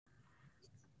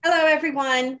Hello,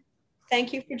 everyone.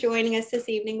 Thank you for joining us this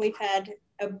evening. We've had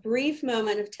a brief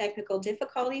moment of technical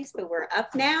difficulties, but we're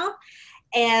up now.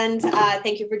 And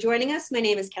thank you for joining us. My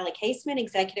name is Kelli Caseman,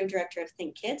 Executive Director of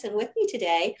HealthyKids. And with me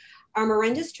today are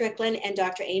Merinda Stricklen and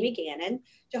Dr. Amy Gannon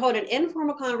to hold an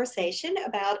informal conversation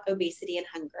about obesity and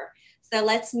hunger. So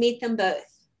let's meet them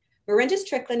both. Merinda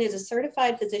Stricklen is a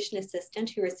certified physician assistant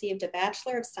who received a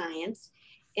Bachelor of Science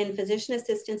in Physician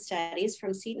Assistant Studies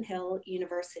from Seton Hill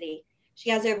University. She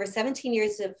has over 17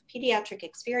 years of pediatric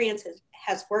experience,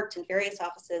 has worked in various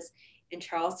offices in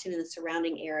Charleston and the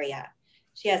surrounding area.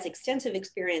 She has extensive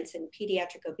experience in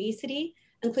pediatric obesity,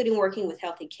 including working with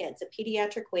HealthyKids, a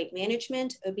pediatric weight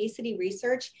management, obesity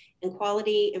research, and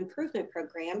quality improvement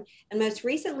program, and most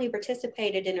recently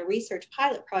participated in a research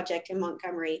pilot project in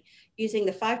Montgomery using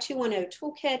the 5210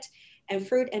 toolkit and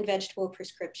fruit and vegetable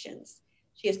prescriptions.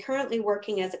 She is currently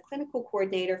working as a clinical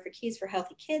coordinator for Keys for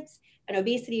Healthy Kids, an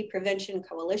obesity prevention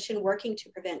coalition working to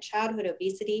prevent childhood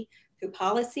obesity through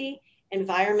policy,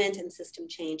 environment, and system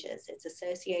changes. It's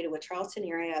associated with Charleston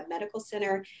Area Medical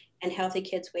Center and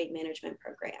HealthyKids Weight Management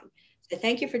Program. So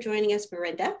thank you for joining us,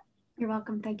 Merinda. You're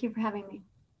welcome. Thank you for having me.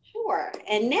 Sure.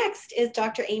 And next is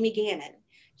Dr. Amy Gannon.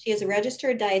 She is a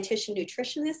registered dietitian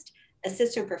nutritionist,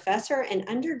 assistant professor, and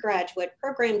undergraduate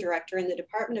program director in the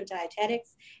Department of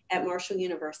Dietetics at Marshall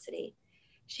University.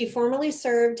 She formerly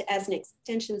served as an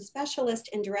extension specialist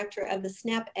and director of the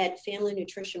SNAP-Ed Family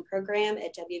Nutrition Program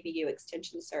at WVU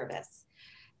Extension Service.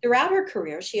 Throughout her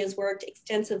career, she has worked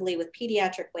extensively with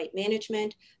pediatric weight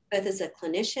management, both as a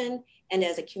clinician and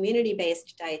as a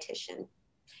community-based dietitian.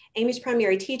 Amy's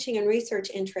primary teaching and research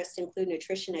interests include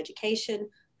nutrition education,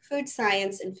 food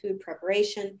science and food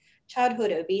preparation,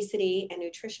 childhood obesity, and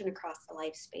nutrition across the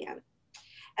lifespan.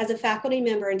 As a faculty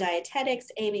member in dietetics,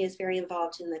 Amy is very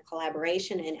involved in the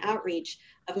collaboration and outreach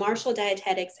of Marshall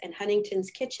Dietetics and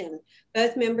Huntington's Kitchen,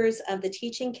 both members of the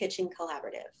Teaching Kitchen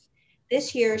Collaborative.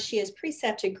 This year, she has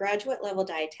precepted graduate-level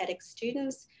dietetics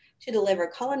students to deliver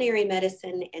culinary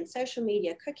medicine and social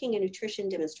media cooking and nutrition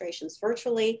demonstrations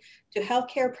virtually to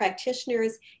healthcare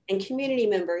practitioners and community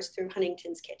members through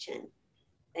Huntington's Kitchen.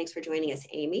 Thanks for joining us,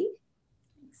 Amy.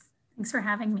 Thanks for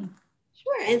having me.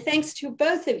 Sure, and thanks to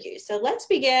both of you. So let's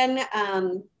begin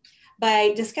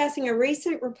by discussing a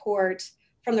recent report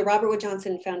from the Robert Wood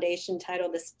Johnson Foundation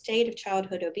titled The State of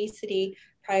Childhood Obesity,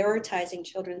 Prioritizing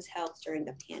Children's Health During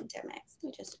the Pandemic. Let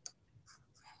me just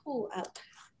pull up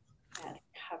that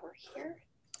cover here.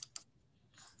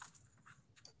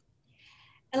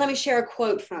 And let me share a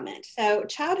quote from it. So,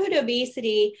 childhood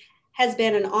obesity has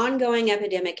been an ongoing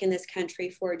epidemic in this country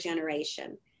for a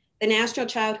generation. The national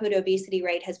childhood obesity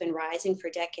rate has been rising for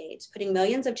decades, putting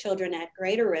millions of children at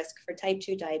greater risk for type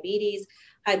 2 diabetes,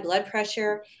 high blood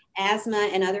pressure, asthma,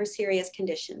 and other serious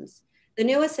conditions. The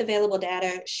newest available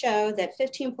data show that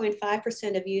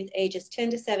 15.5% of youth ages 10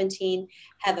 to 17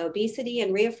 have obesity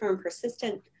and reaffirm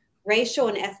persistent racial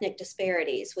and ethnic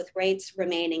disparities, with rates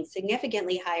remaining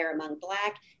significantly higher among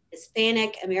Black,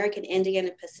 Hispanic, American Indian,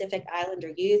 and Pacific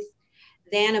Islander youth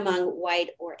than among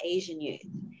white or Asian youth.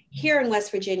 Here in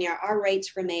West Virginia, our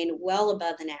rates remain well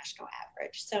above the national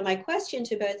average. So my question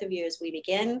to both of you as we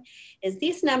begin is,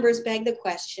 these numbers beg the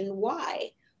question,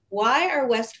 why? Why are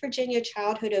West Virginia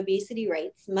childhood obesity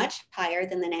rates much higher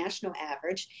than the national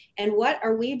average, and what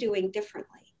are we doing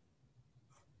differently?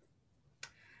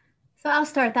 So I'll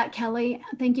start that, Kelly.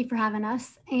 Thank you for having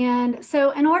us. And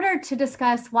so in order to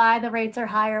discuss why the rates are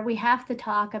higher, we have to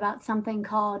talk about something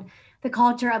called the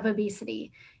culture of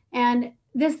obesity. And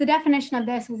the definition of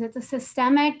this is it's a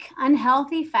systemic,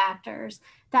 unhealthy factors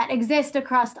that exist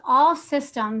across all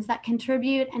systems that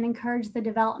contribute and encourage the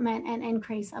development and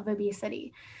increase of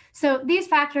obesity. So these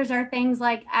factors are things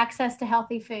like access to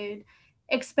healthy food,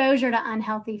 exposure to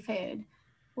unhealthy food,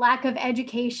 lack of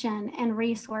education and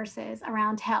resources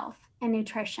around health and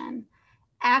nutrition,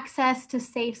 access to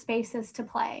safe spaces to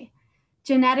play,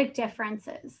 genetic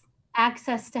differences,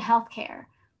 access to healthcare,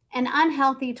 and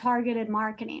unhealthy targeted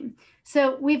marketing.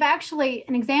 So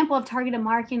an example of targeted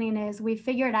marketing is we've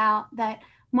figured out that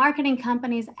marketing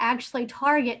companies actually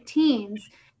target teens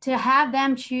to have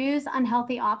them choose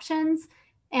unhealthy options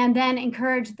and then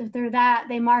encourage through that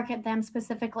they market them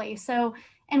specifically. So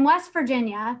in West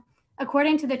Virginia,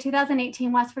 according to the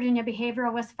 2018 West Virginia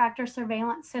Behavioral Risk Factor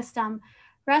Surveillance System,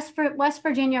 West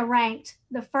Virginia ranked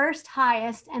the first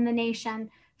highest in the nation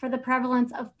for the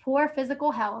prevalence of poor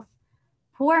physical health,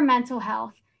 poor mental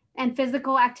health, and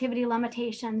physical activity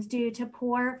limitations due to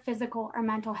poor physical or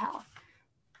mental health.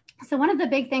 So one of the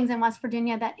big things in West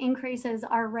Virginia that increases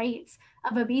our rates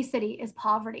of obesity is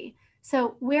poverty.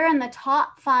 So we're in the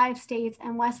top 5 states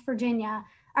in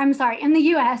in the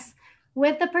US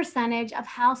with the percentage of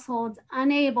households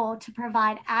unable to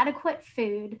provide adequate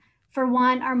food for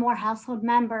one or more household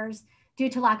members due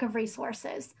to lack of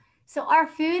resources. So our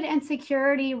food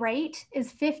insecurity rate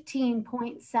is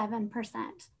 15.7%.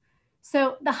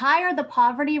 So the higher the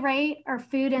poverty rate or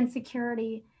food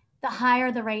insecurity, the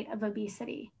higher the rate of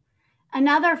obesity.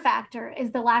 Another factor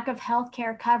is the lack of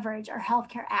healthcare coverage or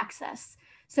healthcare access.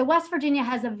 So West Virginia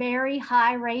has a very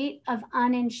high rate of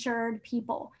uninsured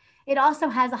people. It also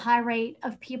has a high rate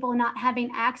of people not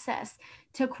having access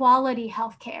to quality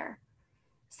healthcare.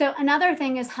 So another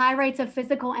thing is high rates of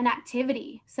physical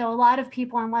inactivity. So a lot of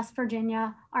people in West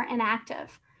Virginia are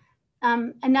inactive.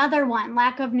 Another one,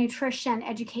 lack of nutrition,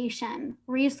 education,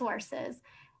 resources,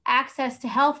 access to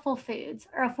healthful foods,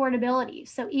 or affordability.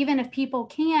 So even if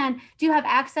people do have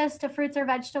access to fruits or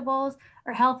vegetables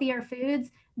or healthier foods,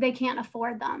 they can't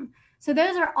afford them. So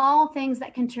those are all things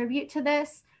that contribute to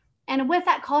this. And with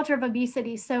that culture of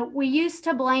obesity, so we used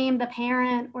to blame the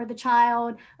parent or the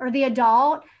child or the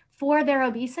adult for their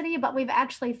obesity, but we've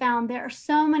actually found there are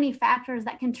so many factors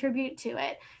that contribute to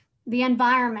it. The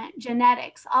environment,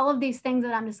 genetics, all of these things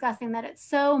that I'm discussing, that it's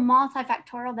so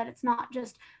multifactorial that it's not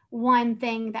just one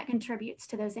thing that contributes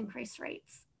to those increased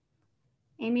rates.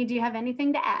 Amy, do you have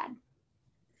anything to add?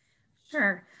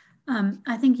 Sure.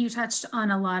 I think you touched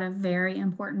on a lot of very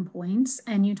important points,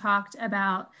 and you talked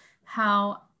about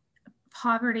how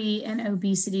poverty and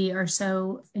obesity are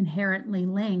so inherently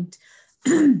linked.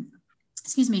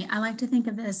 Excuse me, I like to think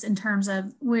of this in terms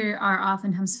of we are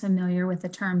oftentimes familiar with the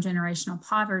term generational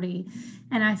poverty.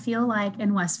 And I feel like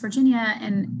in West Virginia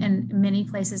and many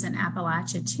places in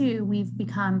Appalachia too, we've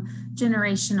become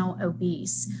generational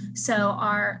obese. So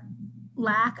our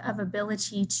lack of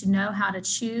ability to know how to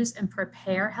choose and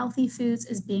prepare healthy foods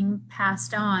is being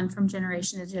passed on from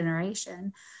generation to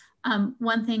generation.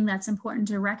 One thing that's important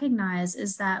to recognize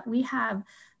is that we have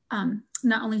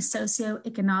not only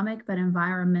socioeconomic, but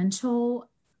environmental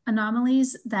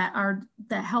anomalies that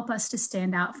help us to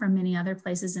stand out from many other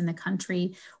places in the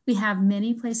country. We have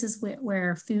many places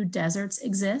where food deserts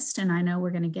exist, and I know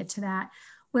we're going to get to that,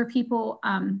 where people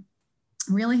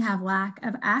really have lack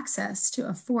of access to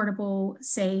affordable,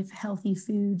 safe, healthy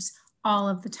foods all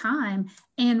of the time.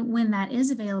 And when that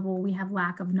is available, we have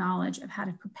lack of knowledge of how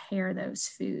to prepare those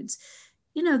foods.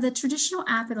 You know, the traditional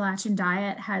Appalachian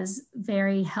diet has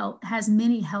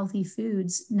many healthy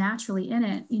foods naturally in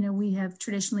it. You know, we have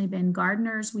traditionally been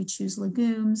gardeners. We choose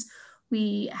legumes.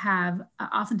 We have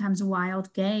oftentimes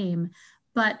wild game.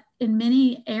 But in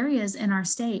many areas in our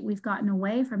state, we've gotten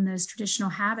away from those traditional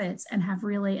habits and have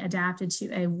really adapted to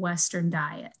a Western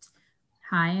diet,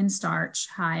 high in starch,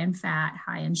 high in fat,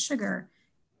 high in sugar,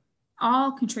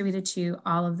 all contributed to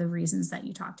all of the reasons that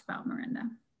you talked about, Merinda.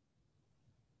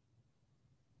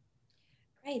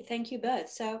 Great, thank you both.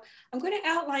 So I'm going to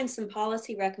outline some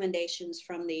policy recommendations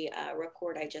from the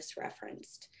report I just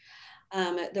referenced.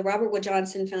 The Robert Wood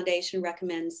Johnson Foundation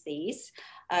recommends these.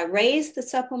 Raise the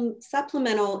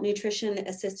Supplemental Nutrition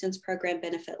Assistance Program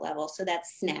benefit level, so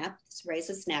that's SNAP, raise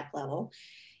the SNAP level.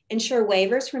 Ensure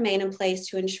waivers remain in place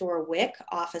to ensure WIC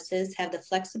offices have the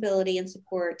flexibility and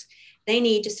support they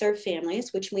need to serve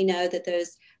families, which we know that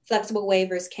those flexible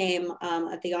waivers came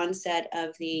at the onset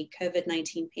of the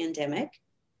COVID-19 pandemic.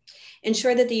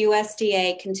 Ensure that the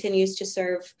USDA continues to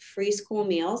serve free school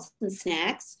meals and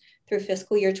snacks through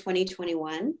fiscal year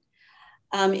 2021.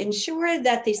 Ensure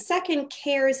that the second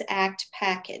CARES Act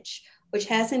package, which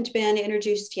hasn't been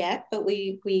introduced yet, but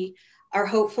we are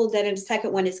hopeful that a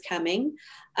second one is coming,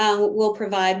 will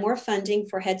provide more funding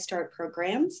for Head Start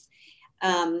programs,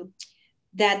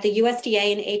 that the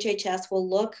USDA and HHS will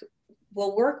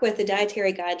work with the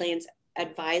Dietary Guidelines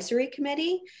Advisory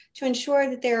Committee to ensure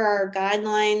that there are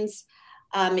guidelines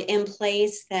in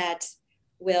place that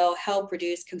will help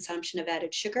reduce consumption of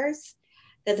added sugars,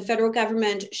 that the federal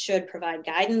government should provide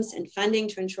guidance and funding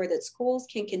to ensure that schools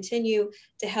can continue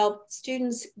to help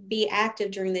students be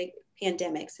active during the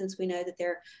pandemic, since we know that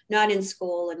they're not in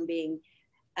school and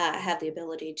have the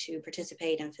ability to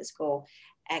participate in physical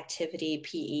activity,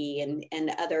 PE,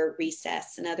 and other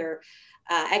recess and other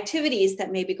activities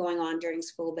that may be going on during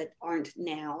school but aren't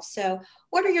now. So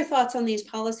what are your thoughts on these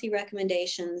policy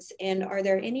recommendations, and are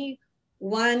there any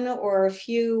one or a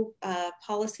few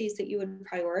policies that you would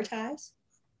prioritize?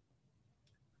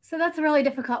 So that's a really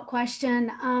difficult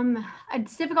question.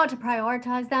 It's difficult to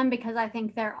prioritize them because I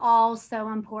think they're all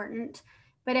so important.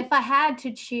 But if I had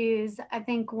to choose, I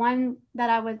think one that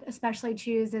I would especially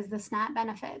choose is the SNAP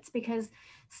benefits, because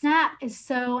SNAP is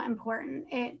so important.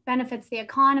 It benefits the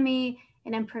economy.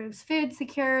 It improves food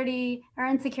security or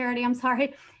insecurity, I'm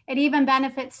sorry. It even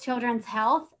benefits children's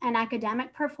health and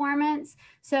academic performance.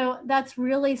 So that's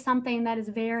really something that is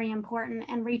very important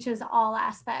and reaches all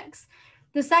aspects.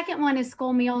 The second one is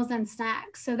school meals and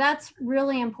snacks. So that's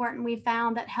really important. We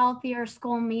found that healthier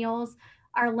school meals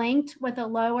are linked with a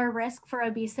lower risk for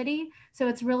obesity. So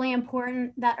it's really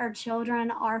important that our children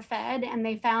are fed, and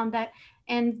they found that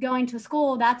in going to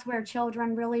school, that's where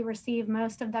children really receive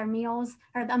most of their meals,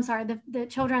 or I'm sorry, the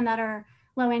children that are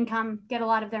low income get a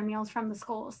lot of their meals from the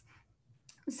schools.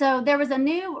 So there was a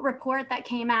new report that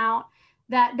came out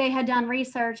that they had done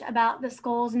research about the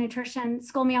school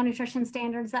meal nutrition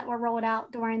standards that were rolled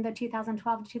out during the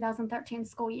 2012 to 2013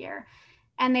 school year.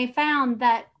 And they found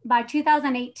that by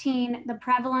 2018, the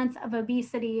prevalence of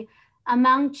obesity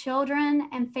among children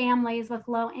and families with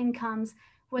low incomes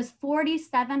was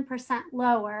 47%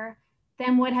 lower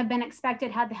than would have been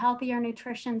expected had the healthier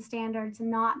nutrition standards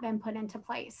not been put into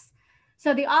place.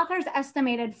 So the authors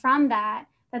estimated from that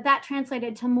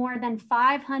translated to more than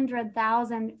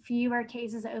 500,000 fewer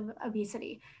cases of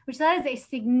obesity, which that is a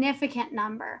significant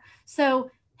number. So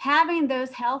having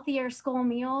those healthier school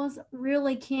meals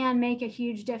really can make a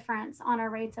huge difference on our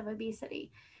rates of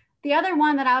obesity. The other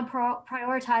one that I would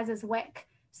prioritize is WIC.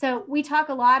 So we talk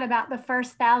a lot about the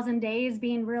first 1,000 days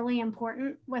being really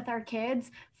important with our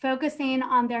kids, focusing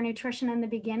on their nutrition in the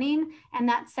beginning, and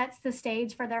that sets the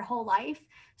stage for their whole life.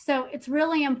 So it's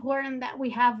really important that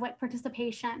we have WIC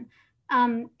participation.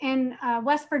 In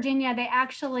West Virginia, they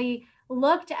actually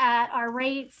looked at our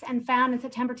rates and found in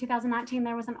September 2019,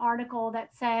 there was an article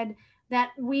that said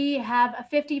that we have a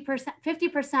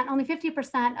 50%, only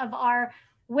 50% of our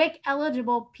WIC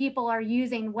eligible people are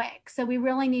using WIC. So we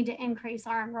really need to increase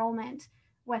our enrollment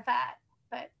with that.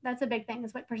 But that's a big thing,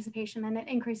 is WIC participation, and it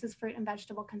increases fruit and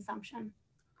vegetable consumption.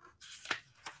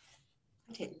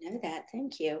 I didn't know that.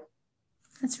 Thank you.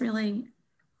 That's really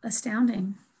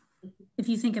astounding. If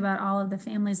you think about all of the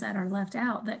families that are left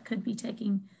out that could be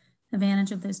taking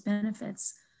advantage of those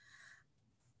benefits.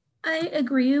 I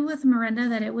agree with Merinda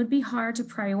that it would be hard to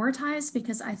prioritize,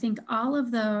 because I think all of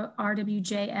the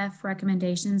RWJF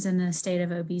recommendations in the State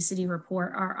of Obesity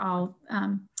report are all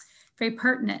very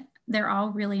pertinent. They're all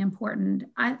really important.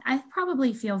 I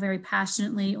probably feel very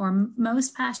passionately, or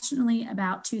most passionately,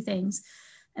 about two things,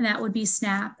 and that would be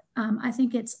SNAP. I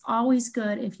think it's always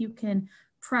good if you can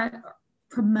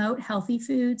promote healthy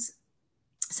foods.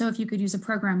 So if you could use a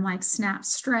program like SNAP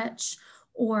Stretch,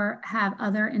 or have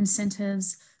other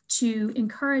incentives to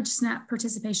encourage SNAP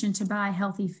participation to buy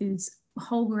healthy foods,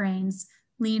 whole grains,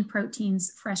 lean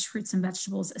proteins, fresh fruits and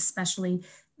vegetables, especially,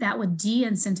 that would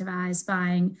de-incentivize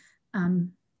buying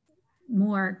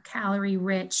more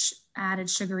calorie-rich, added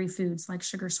sugary foods like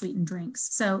sugar-sweetened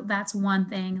drinks. So that's one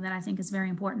thing that I think is very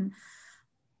important.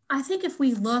 I think if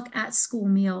we look at school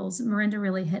meals, Merinda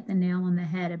really hit the nail on the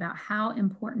head about how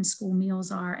important school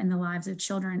meals are in the lives of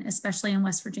children, especially in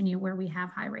West Virginia, where we have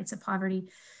high rates of poverty.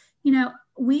 You know,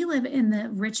 we live in the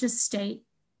richest state,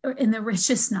 or in the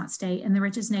richest, not state, in the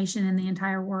richest nation in the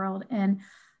entire world. And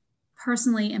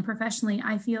personally and professionally,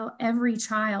 I feel every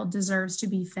child deserves to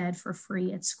be fed for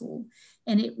free at school.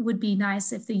 And it would be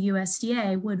nice if the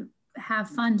USDA would have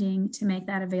funding to make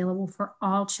that available for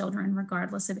all children,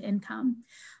 regardless of income.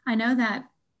 I know that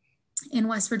in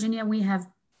West Virginia, we have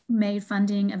made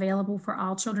funding available for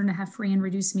all children to have free and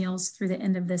reduced meals through the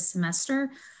end of this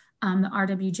semester. The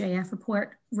RWJF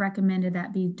report recommended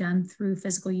that be done through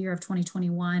fiscal year of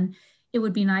 2021. It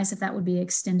would be nice if that would be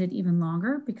extended even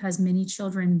longer, because many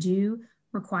children do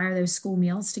require those school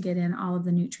meals to get in all of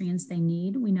the nutrients they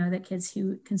need. We know that kids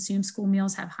who consume school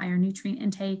meals have higher nutrient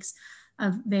intakes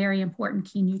of very important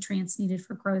key nutrients needed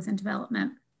for growth and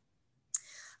development.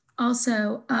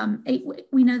 Also,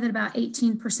 we know that about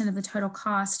 18% of the total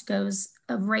cost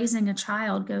of raising a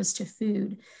child goes to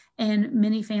food. And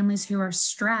many families who are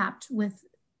strapped with,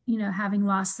 having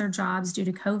lost their jobs due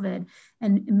to COVID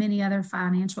and many other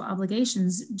financial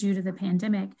obligations due to the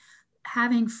pandemic,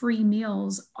 having free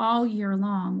meals all year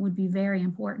long would be very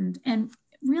important. And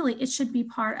really, it should be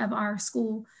part of our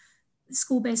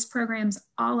school-based programs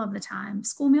all of the time.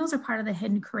 School meals are part of the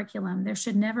hidden curriculum. There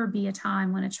should never be a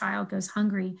time when a child goes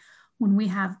hungry when we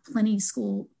have plenty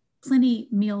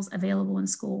meals available in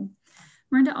school.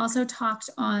 Merinda also talked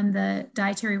on the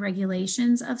dietary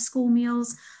regulations of school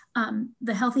meals.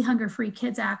 The Healthy Hunger Free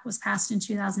Kids Act was passed in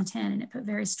 2010, and it put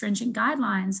very stringent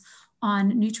guidelines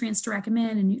on nutrients to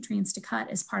recommend and nutrients to cut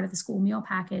as part of the school meal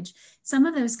package. Some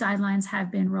of those guidelines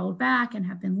have been rolled back and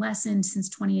have been lessened since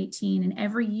 2018. And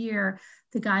every year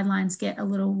the guidelines get a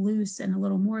little loose and a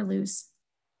little more loose.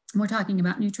 And we're talking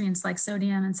about nutrients like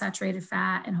sodium and saturated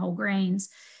fat and whole grains.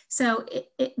 So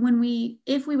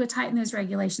if we would tighten those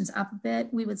regulations up a bit,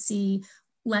 we would see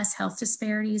less health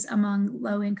disparities among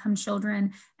low-income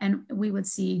children, and we would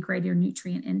see greater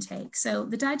nutrient intake. So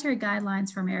the dietary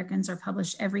guidelines for Americans are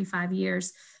published every 5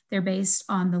 years. They're based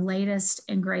on the latest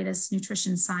and greatest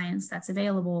nutrition science that's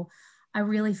available. I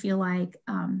really feel like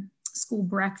school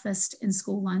breakfast and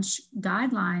school lunch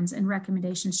guidelines and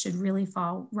recommendations should really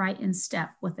fall right in step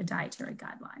with the dietary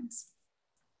guidelines.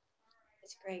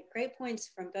 That's great. Great points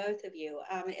from both of you.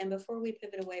 And before we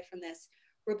pivot away from this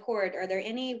report, are there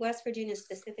any West Virginia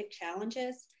specific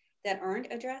challenges that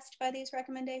aren't addressed by these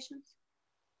recommendations?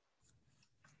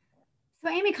 So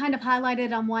Amy kind of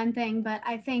highlighted on one thing, but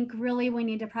I think really we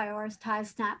need to prioritize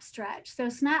SNAP Stretch. So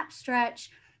SNAP Stretch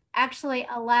actually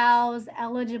allows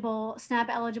SNAP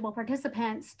eligible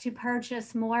participants to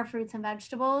purchase more fruits and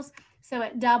vegetables. So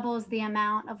it doubles the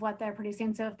amount of what they're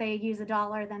producing. So if they use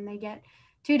 $1, then they get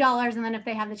 $2. And then if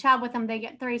they have the child with them, they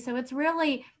get $3. So it's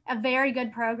really a very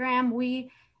good program. We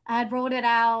had rolled it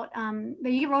out.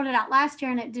 You rolled it out last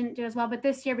year and it didn't do as well. But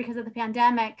this year, because of the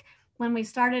pandemic, when we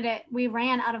started it, we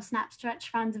ran out of SNAP Stretch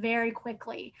funds very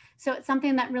quickly. So it's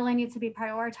something that really needs to be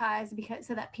prioritized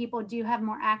so that people do have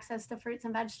more access to fruits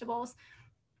and vegetables.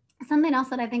 Something else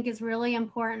that I think is really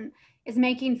important is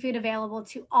making food available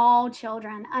to all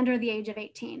children under the age of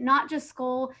 18, not just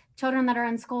children that are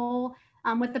in school.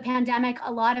 With the pandemic,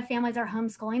 a lot of families are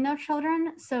homeschooling their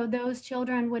children. So those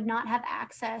children would not have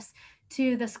access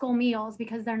to the school meals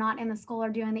because they're not in the school or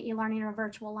doing the e-learning or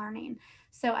virtual learning.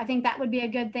 So I think that would be a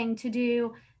good thing to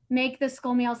do. Make the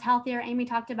school meals healthier. Amy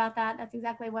talked about that. That's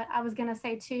exactly what I was going to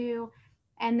say too.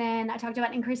 And then I talked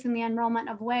about increasing the enrollment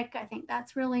of WIC. I think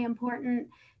that's really important.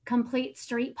 Complete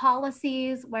street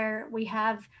policies where we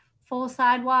have full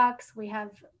sidewalks. We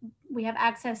have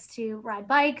access to ride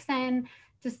bikes, and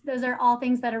just those are all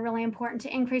things that are really important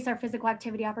to increase our physical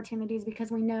activity opportunities,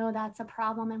 because we know that's a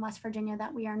problem in West Virginia,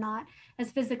 that we are not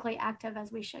as physically active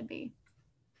as we should be.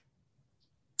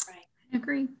 Right. I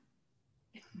agree.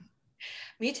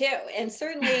 Me too. And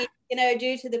certainly,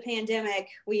 due to the pandemic,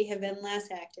 we have been less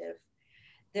active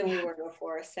than we were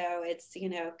before. So it's,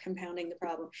 compounding the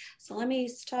problem. So let me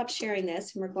stop sharing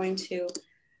this, and we're going to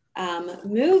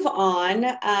move on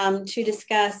to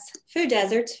discuss food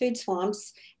deserts, food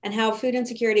swamps, and how food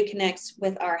insecurity connects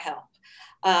with our health.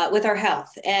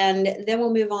 And then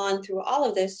we'll move on through all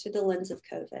of this through the lens of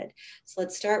COVID. So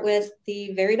let's start with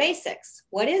the very basics.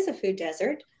 What is a food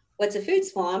desert? What's a food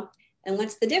swamp? And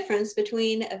what's the difference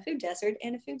between a food desert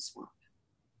and a food swamp?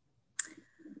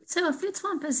 So a food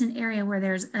swamp is an area where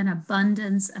there's an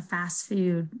abundance of fast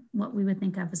food, what we would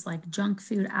think of as like junk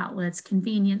food outlets,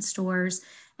 convenience stores,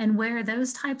 and where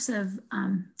those types of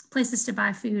places to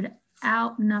buy food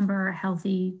outnumber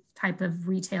healthy type of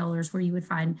retailers where you would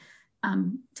find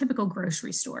typical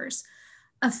grocery stores.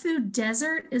 A food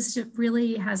desert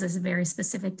really has a very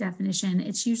specific definition.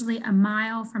 It's usually a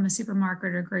mile from a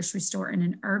supermarket or grocery store in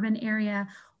an urban area,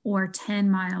 or 10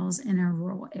 miles in a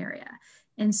rural area.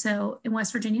 And so in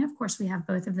West Virginia, of course, we have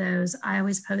both of those. I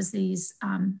always pose these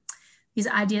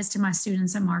ideas to my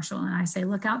students at Marshall, and I say,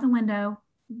 look out the window.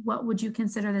 What would you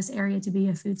consider this area to be,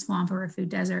 a food swamp or a food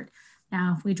desert?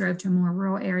 Now, if we drove to a more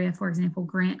rural area, for example,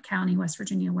 Grant County, West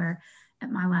Virginia, where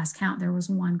at my last count, there was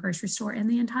one grocery store in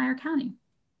the entire county.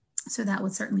 So that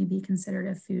would certainly be considered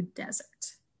a food desert.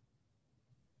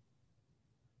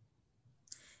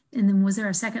 And then was there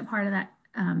a second part of that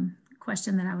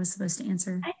question that I was supposed to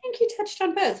answer? I think you touched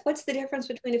on both. What's the difference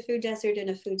between a food desert and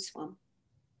a food swamp?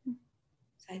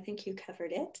 So I think you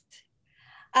covered it.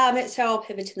 So I'll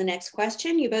pivot to the next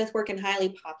question. You both work in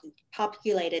highly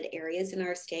populated areas in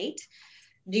our state.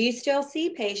 Do you still see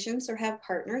patients or have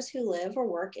partners who live or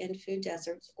work in food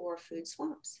deserts or food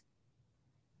swamps?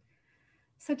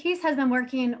 So Keys has been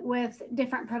working with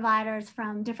different providers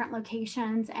from different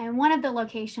locations, and one of the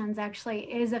locations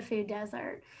actually is a food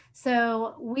desert.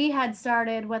 So we had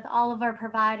started with all of our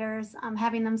providers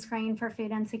having them screen for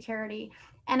food insecurity.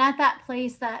 And at that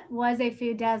place that was a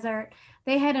food desert,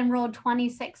 they had enrolled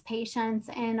 26 patients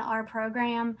in our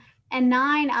program, and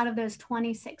 9 out of those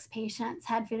 26 patients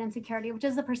had food insecurity, which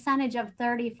is a percentage of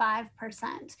 35%.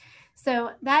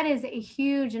 So that is a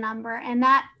huge number. And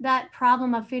that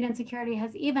problem of food insecurity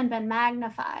has even been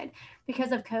magnified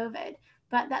because of COVID.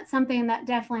 But that's something that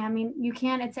definitely,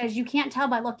 it says you can't tell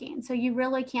by looking. So you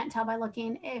really can't tell by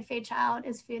looking if a child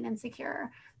is food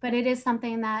insecure. But it is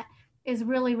something that is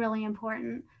really, really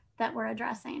important that we're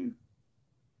addressing.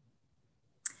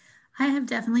 I have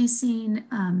definitely seen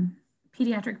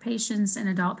pediatric patients and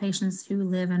adult patients who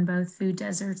live in both food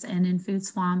deserts and in food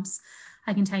swamps.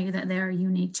 I can tell you that there are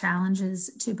unique challenges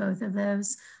to both of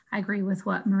those. I agree with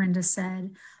what Merinda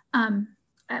said.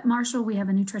 at Marshall, we have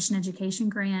a nutrition education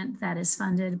grant that is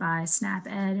funded by SNAP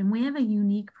Ed, and we have a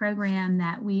unique program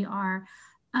that we are,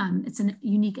 it's a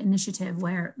unique initiative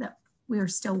where we are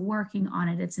still working on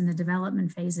it. It's in the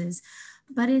development phases,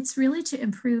 but it's really to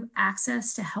improve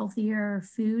access to healthier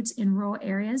foods in rural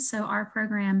areas. So our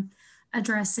program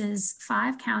addresses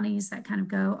 5 counties that kind of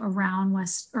go around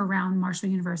Marshall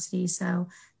University. So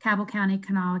Cabell County,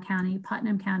 Kanawha County,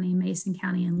 Putnam County, Mason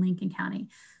County, and Lincoln County.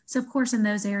 So of course, in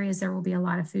those areas, there will be a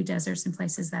lot of food deserts and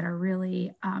places that are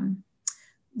really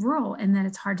rural and that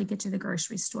it's hard to get to the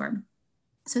grocery store.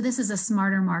 So this is a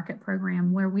smarter market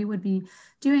program where we would be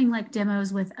doing like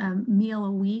demos with a meal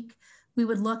a week. We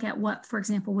would look at what, for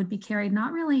example, would be carried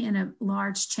not really in a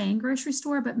large chain grocery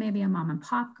store, but maybe a mom and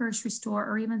pop grocery store,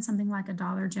 or even something like a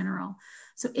Dollar General.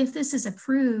 So if this is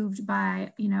approved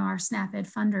by, our SNAP Ed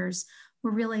funders,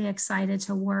 we're really excited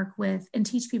to work with and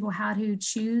teach people how to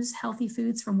choose healthy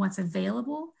foods from what's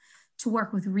available, to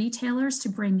work with retailers to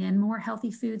bring in more healthy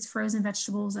foods, frozen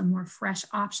vegetables, and more fresh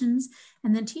options,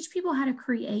 and then teach people how to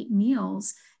create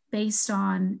meals based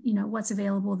on what's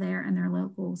available there in their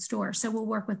local store. So we'll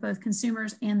work with both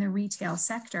consumers and the retail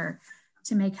sector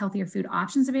to make healthier food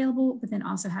options available, but then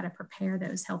also how to prepare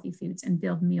those healthy foods and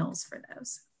build meals for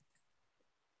those.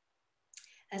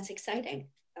 That's exciting.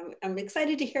 I'm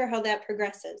excited to hear how that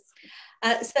progresses.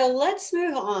 So let's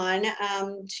move on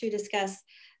to discuss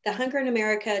the Hunger in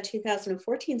America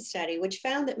 2014 study, which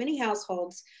found that many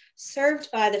households served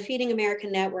by the Feeding America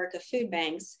network of food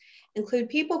banks include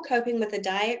people coping with a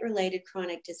diet-related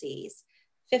chronic disease.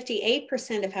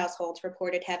 58% of households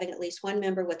reported having at least one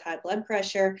member with high blood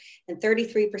pressure, and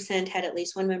 33% had at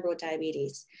least one member with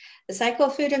diabetes. The cycle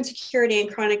of food insecurity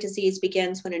and chronic disease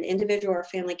begins when an individual or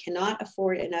family cannot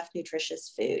afford enough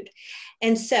nutritious food.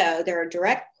 And so there are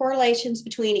direct correlations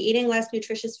between eating less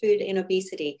nutritious food and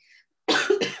obesity.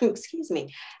 Excuse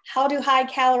me. How do high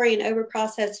calorie and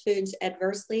overprocessed foods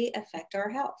adversely affect our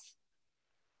health?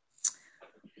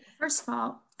 First of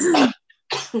all,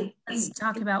 let's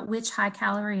talk about which high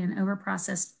calorie and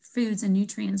overprocessed foods and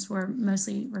nutrients we're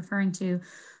mostly referring to.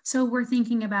 So we're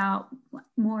thinking about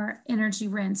more energy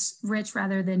rich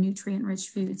rather than nutrient rich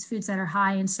foods that are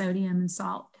high in sodium and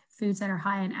salt, foods that are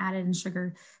high in added and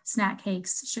sugar snack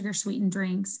cakes, sugar sweetened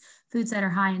drinks, foods that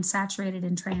are high in saturated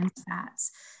and trans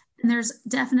fats. And there's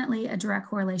definitely a direct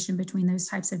correlation between those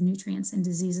types of nutrients and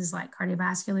diseases like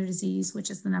cardiovascular disease,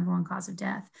 which is the #1 cause of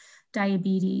death,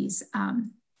 diabetes,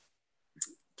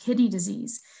 kidney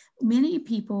disease. Many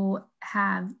people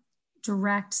have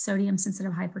direct sodium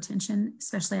sensitive hypertension,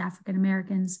 especially African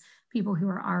Americans, people who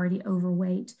are already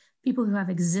overweight. People who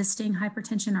have existing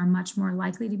hypertension are much more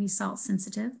likely to be salt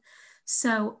sensitive.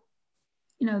 So,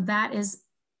 that is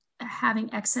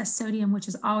having excess sodium, which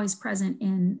is always present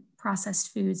in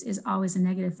processed foods, is always a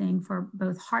negative thing for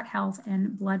both heart health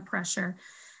and blood pressure.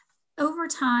 Over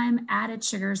time, added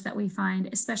sugars that we find,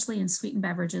 especially in sweetened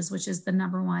beverages, which is the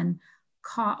number one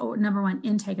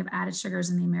intake of added sugars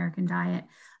in the American diet,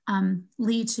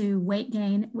 lead to weight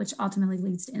gain, which ultimately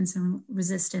leads to insulin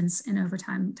resistance and over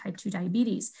time type 2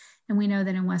 diabetes. And we know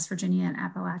that in West Virginia and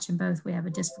Appalachian both, we have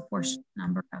a disproportionate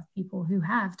number of people who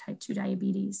have type 2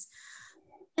 diabetes.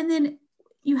 And then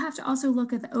you have to also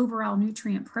look at the overall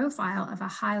nutrient profile of a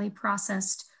highly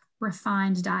processed,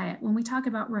 refined diet. When we talk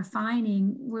about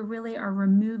refining, we really are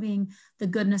removing the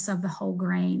goodness of the whole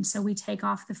grain. So we take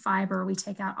off the fiber, we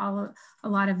take out a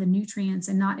lot of the nutrients,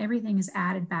 and not everything is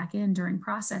added back in during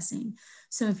processing.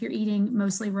 So if you're eating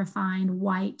mostly refined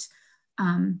white,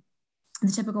 the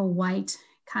typical white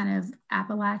kind of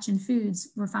Appalachian foods,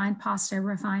 refined pasta,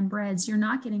 refined breads, you're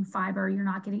not getting fiber, you're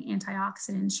not getting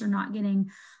antioxidants, you're not getting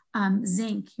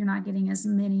zinc, you're not getting as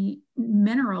many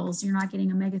minerals, you're not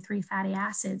getting omega-3 fatty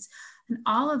acids. And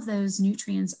all of those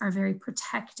nutrients are very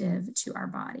protective to our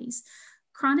bodies.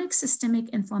 Chronic systemic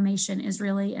inflammation is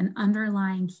really an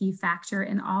underlying key factor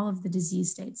in all of the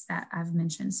disease states that I've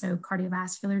mentioned. So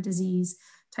cardiovascular disease,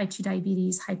 type 2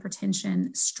 diabetes,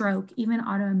 hypertension, stroke, even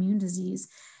autoimmune disease.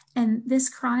 And this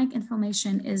chronic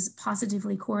inflammation is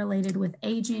positively correlated with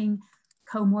aging,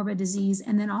 comorbid disease,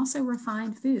 and then also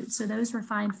refined foods. So those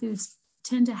refined foods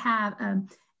tend to have an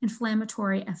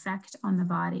inflammatory effect on the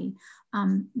body.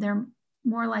 They're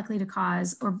more likely to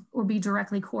cause or be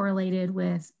directly correlated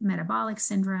with metabolic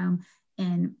syndrome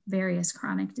and various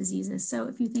chronic diseases. So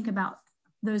if you think about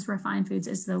those refined foods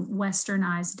as the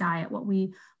westernized diet, what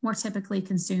we more typically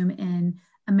consume in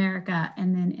America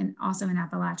and then also in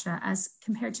Appalachia, as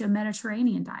compared to a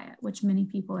Mediterranean diet, which many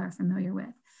people are familiar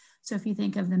with. So if you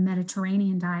think of the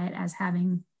Mediterranean diet as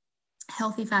having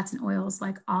healthy fats and oils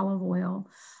like olive oil,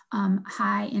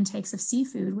 high intakes of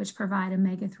seafood, which provide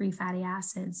omega-3 fatty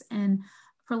acids, and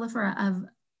plethora of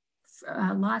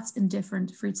lots in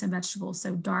different fruits and vegetables.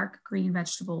 So dark green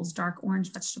vegetables, dark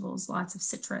orange vegetables, lots of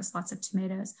citrus, lots of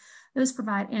tomatoes. Those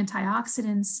provide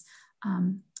antioxidants,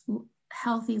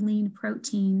 healthy lean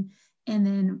protein, and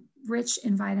then rich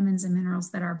in vitamins and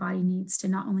minerals that our body needs to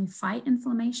not only fight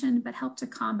inflammation, but help to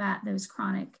combat those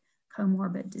chronic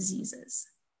comorbid diseases.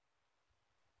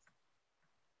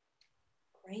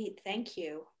 Great, thank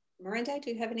you. Merinda, do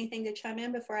you have anything to chime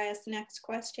in before I ask the next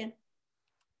question?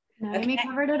 No, Amy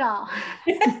covered it all.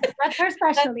 That's her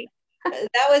specialty.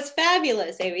 That was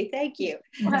fabulous, Amy. Thank you.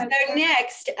 So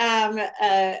next,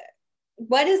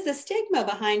 what is the stigma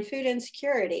behind food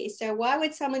insecurity? So why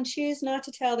would someone choose not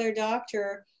to tell their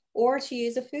doctor or to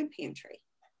use a food pantry?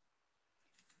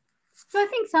 So I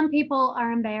think some people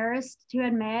are embarrassed to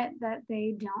admit that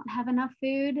they don't have enough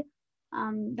food.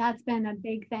 That's been a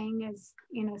big thing, is,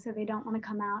 so they don't want to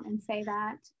come out and say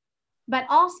that. But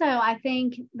also, I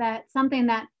think that something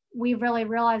that we've really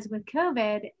realized with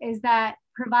COVID is that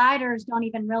providers don't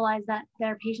even realize that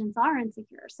their patients are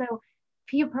insecure. So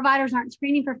providers aren't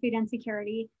screening for food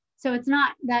insecurity. So it's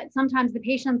not that sometimes the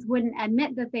patients wouldn't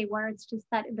admit that they were, it's just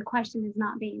that the question is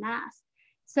not being asked.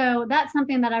 So that's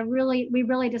something that we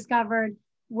really discovered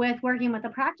with working with the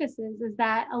practices, is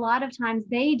that a lot of times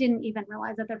they didn't even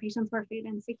realize that their patients were food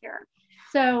insecure.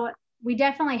 So we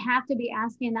definitely have to be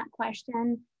asking that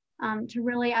question to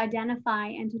really identify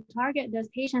and to target those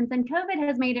patients. And COVID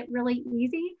has made it really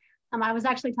easy. I was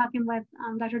actually talking with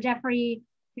Dr. Jeffrey,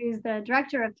 who's the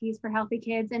director of Keys for Healthy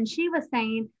Kids, and she was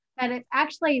saying that it's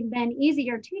actually been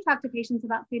easier to talk to patients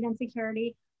about food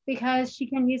insecurity because she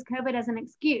can use COVID as an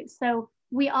excuse. So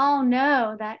we all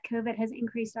know that COVID has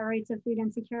increased our rates of food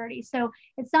insecurity. So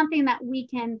it's something that we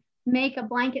can make a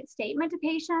blanket statement to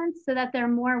patients so that they're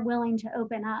more willing to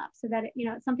open up, so that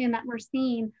it's something that we're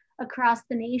seeing across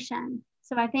the nation.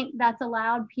 So I think that's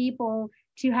allowed people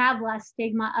to have less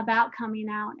stigma about coming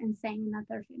out and saying that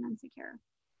they're food insecure.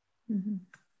 Mm-hmm.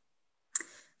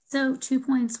 So 2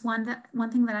 points. One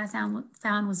thing that I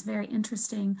found was very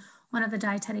interesting. One of the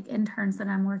dietetic interns that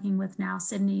I'm working with now,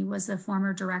 Sydney, was the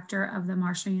former director of the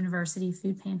Marshall University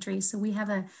Food Pantry. So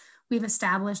we've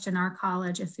established in our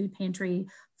college a food pantry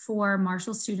for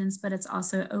Marshall students, but it's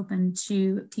also open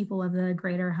to people of the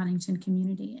greater Huntington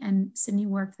community. And Sydney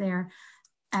worked there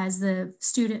as the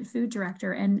student food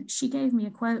director. And she gave me a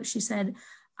quote. She said,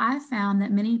 "I found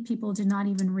that many people did not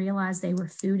even realize they were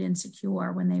food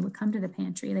insecure when they would come to the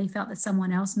pantry. They felt that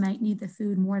someone else might need the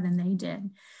food more than they did."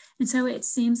 And so it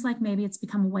seems like maybe it's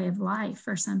become a way of life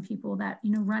for some people that,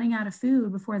 running out of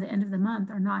food before the end of the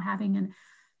month or not having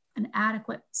an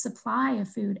adequate supply of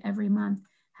food every month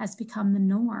has become the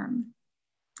norm.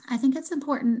 I think it's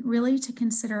important really to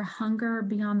consider hunger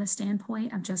beyond the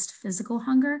standpoint of just physical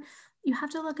hunger. You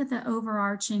have to look at the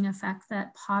overarching effect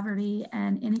that poverty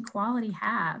and inequality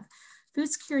have.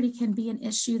 Food security can be an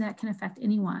issue that can affect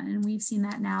anyone. And we've seen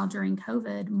that now during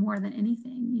COVID more than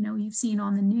anything. You've seen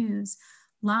on the news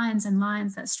lines and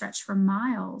lines that stretch for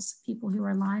miles, people who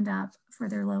are lined up for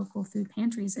their local food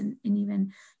pantries and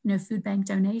even, food bank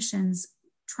donations,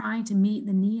 trying to meet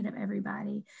the need of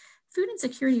everybody. Food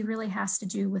insecurity really has to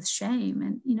do with shame.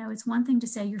 And, it's one thing to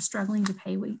say you're struggling to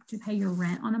pay your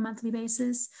rent on a monthly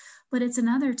basis, but it's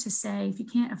another to say, if you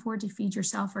can't afford to feed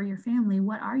yourself or your family,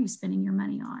 what are you spending your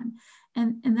money on?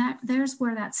 And there's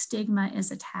where that stigma is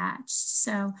attached.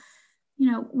 So,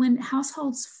 when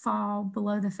households fall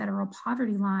below the federal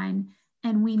poverty line,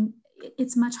 and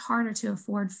it's much harder to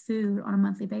afford food on a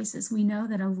monthly basis. We know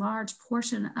that a large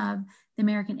portion of the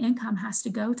American income has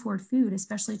to go toward food,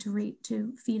 especially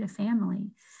to feed a family.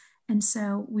 And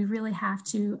so we really have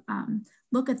to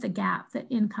look at the gap that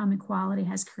income equality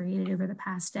has created over the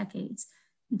past decades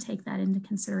and take that into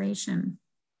consideration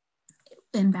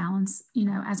and balance,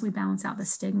 as we balance out the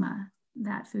stigma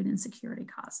that food insecurity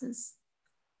causes.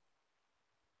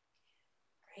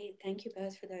 Great, thank you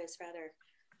both for those rather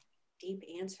deep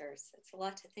answers. It's a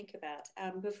lot to think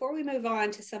about. Before we move on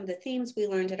to some of the themes we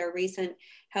learned at our recent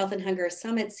Health and Hunger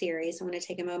Summit series, I want to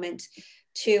take a moment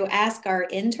to ask our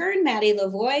intern, Maddie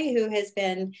Lavoie, who has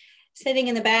been sitting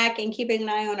in the back and keeping an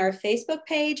eye on our Facebook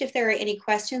page, if there are any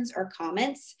questions or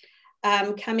comments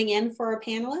coming in for our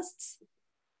panelists.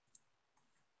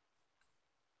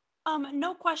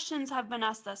 No questions have been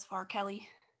asked thus far, Kelly.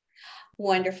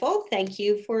 Wonderful. Thank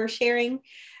you for sharing,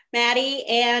 Maddie,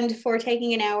 and for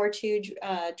taking an hour to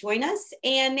join us.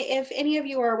 And if any of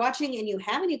you are watching and you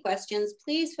have any questions,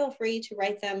 please feel free to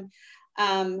write them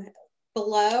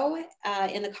below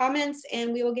in the comments,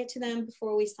 and we will get to them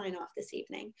before we sign off this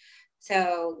evening.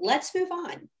 So let's move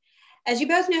on. As you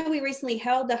both know, we recently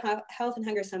held the Health and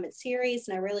Hunger Summit series,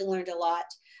 and I really learned a lot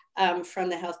from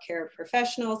the healthcare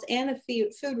professionals and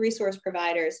the food resource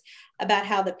providers about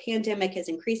how the pandemic is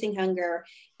increasing hunger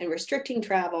and restricting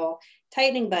travel,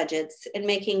 tightening budgets, and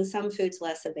making some foods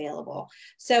less available.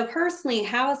 So personally,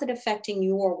 how is it affecting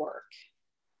your work?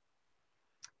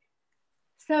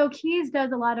 So KEYS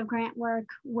does a lot of grant work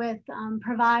with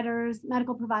providers,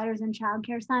 medical providers, and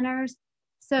childcare centers.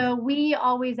 So we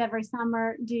always, every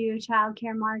summer, do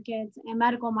childcare markets and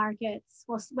medical markets.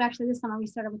 Well, actually this summer we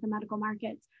started with the medical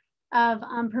markets of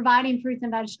providing fruits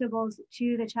and vegetables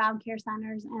to the childcare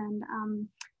centers and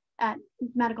at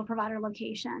medical provider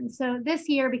locations. So this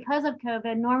year, because of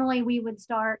COVID, normally we would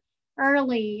start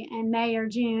early in May or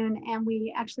June, and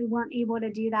we actually weren't able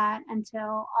to do that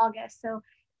until August. So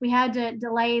we had to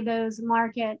delay those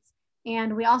markets,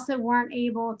 and we also weren't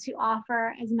able to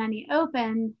offer as many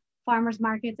open farmers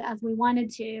markets as we wanted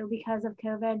to because of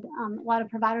COVID. A lot of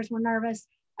providers were nervous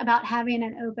about having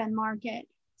an open market.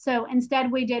 So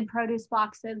instead we did produce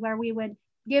boxes where we would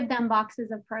give them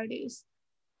boxes of produce.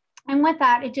 And with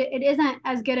that, it isn't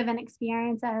as good of an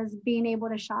experience as being able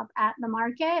to shop at the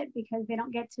market because they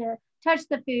don't get to touch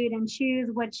the food and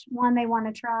choose which one they want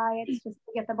to try. It's just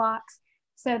to get the box.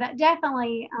 So that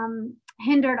definitely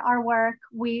hindered our work.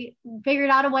 We figured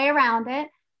out a way around it,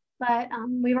 but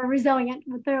we were resilient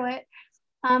through it.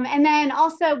 And then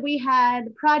also we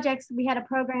had projects. We had a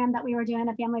program that we were doing,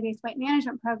 a family-based weight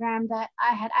management program that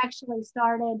I had actually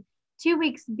started 2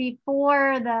 weeks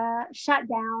before the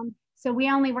shutdown. So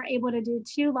we only were able to do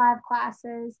 2 live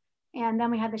classes, and then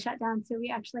we had the shutdown. So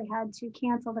we actually had to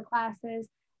cancel the classes,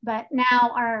 but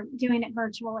now are doing it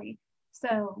virtually.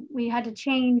 So we had to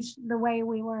change the way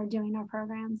we were doing our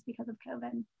programs because of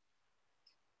COVID.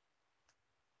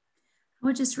 I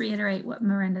would just reiterate what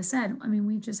Merinda said. I mean,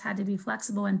 we just had to be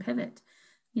flexible and pivot.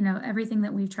 You know, everything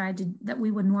that we've tried to, that we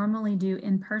would normally do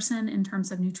in person in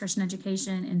terms of nutrition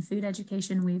education and food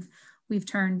education, we've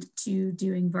turned to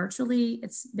doing virtually.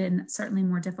 It's been certainly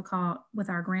more difficult with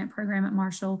our grant program at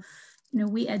Marshall. You know,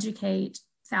 we educate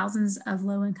thousands of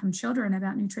low-income children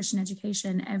about nutrition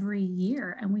education every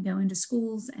year, and we go into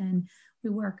schools and we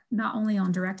work not only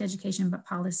on direct education, but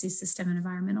policy, system, and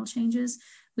environmental changes.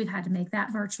 We've had to make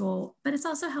that virtual, but it's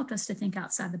also helped us to think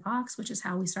outside the box, which is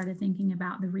how we started thinking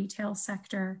about the retail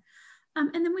sector.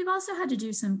 And then we've also had to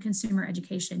do some consumer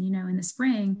education. You know, in the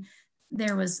spring,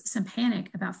 there was some panic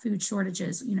about food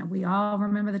shortages. You know, we all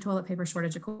remember the toilet paper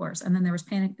shortage, of course, and then there was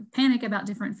panic about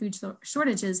different food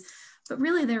shortages, but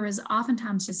really there was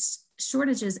oftentimes just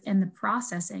shortages in the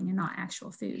processing and not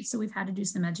actual food. So we've had to do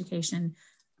some education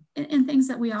in things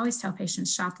that we always tell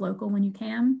patients: shop local when you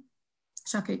can,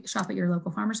 shop at your local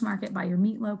farmer's market, buy your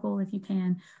meat local if you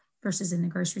can, versus in the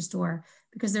grocery store,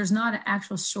 because there's not an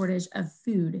actual shortage of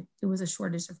food. It was a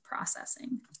shortage of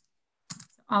processing.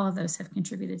 All of those have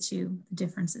contributed to the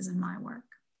differences in my work.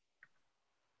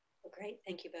 Well, great.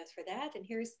 Thank you both for that. And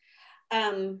here's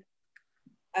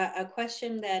a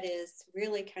question that is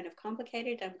really kind of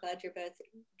complicated. I'm glad you're both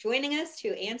joining us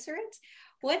to answer it.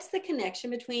 What's the connection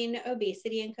between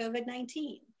obesity and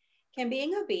COVID-19? Can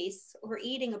being obese or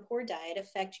eating a poor diet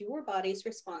affect your body's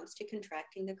response to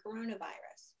contracting the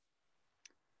coronavirus?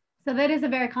 So that is a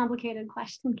very complicated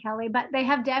question, Kelly, but they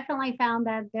have definitely found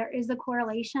that there is a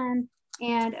correlation,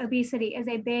 and obesity is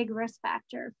a big risk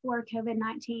factor for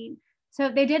COVID-19. So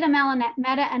they did a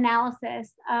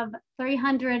meta-analysis of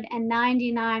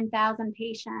 399,000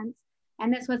 patients,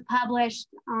 and this was published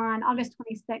on August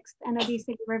 26th in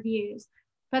Obesity Reviews.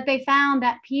 But they found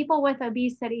that people with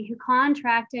obesity who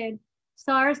contracted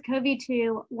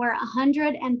SARS-CoV-2 were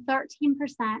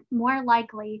 113% more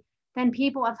likely than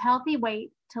people of healthy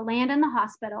weight to land in the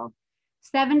hospital.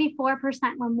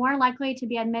 74% were more likely to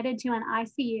be admitted to an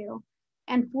ICU,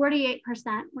 and 48%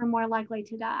 were more likely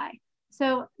to die.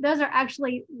 So those are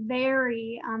actually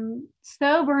very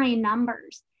sobering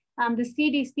numbers. The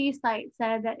CDC site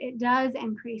said that it does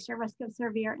increase your risk of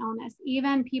severe illness,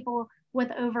 even people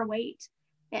with overweight.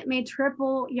 It may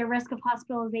triple your risk of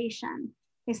hospitalization.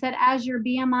 They said as your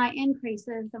BMI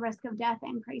increases, the risk of death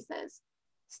increases.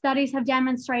 Studies have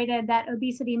demonstrated that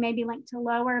obesity may be linked to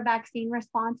lower vaccine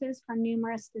responses for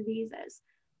numerous diseases.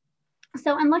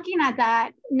 So in looking at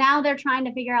that, now they're trying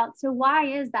to figure out, so why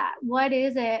is that? What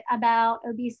is it about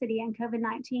obesity and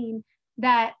COVID-19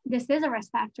 that this is a risk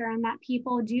factor and that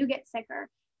people do get sicker?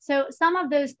 So some of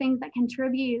those things that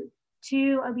contribute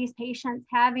to obese patients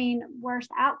having worse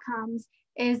outcomes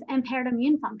is impaired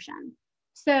immune function.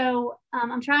 So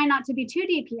I'm trying not to be too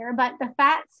deep here, but the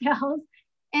fat cells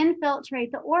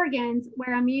infiltrate the organs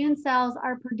where immune cells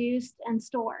are produced and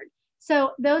stored.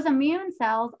 So those immune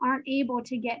cells aren't able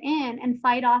to get in and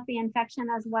fight off the infection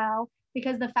as well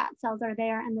because the fat cells are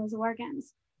there in those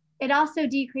organs. It also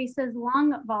decreases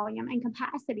lung volume and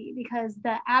capacity because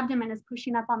the abdomen is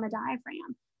pushing up on the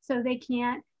diaphragm. So they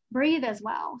can't breathe as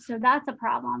well. So that's a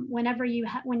problem whenever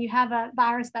when you have a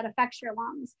virus that affects your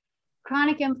lungs.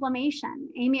 Chronic inflammation.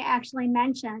 Amy actually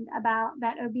mentioned about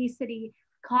that obesity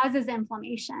causes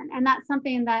inflammation. And that's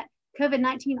something that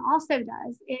COVID-19 also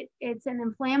does. It's an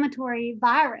inflammatory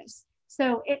virus.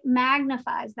 So it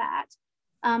magnifies that.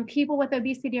 People with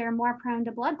obesity are more prone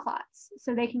to blood clots.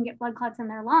 So they can get blood clots in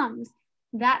their lungs.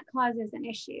 That causes an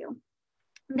issue.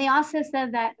 They also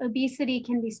said that obesity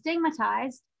can be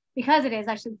stigmatized because it is,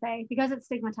 I should say, because it's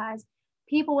stigmatized.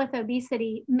 People with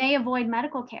obesity may avoid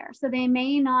medical care. So they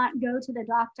may not go to the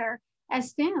doctor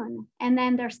as soon, and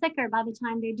then they're sicker by the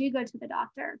time they do go to the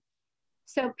doctor.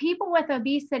 So people with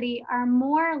obesity are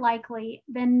more likely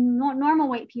than normal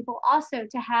weight people also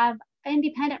to have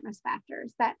independent risk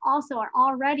factors that also are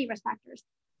already risk factors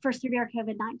for severe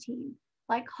COVID-19,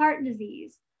 like heart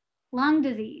disease, lung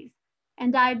disease,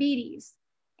 and diabetes.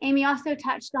 Amy also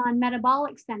touched on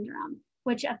metabolic syndrome,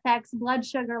 which affects blood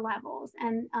sugar levels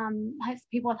and has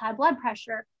people with high blood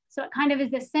pressure. So it kind of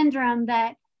is this syndrome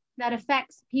that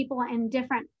affects people in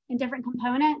different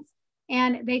components.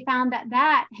 And they found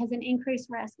that has an increased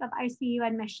risk of ICU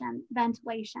admission,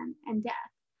 ventilation, and death.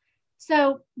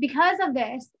 So because of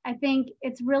this, I think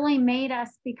it's really made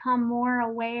us become more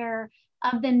aware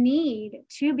of the need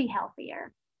to be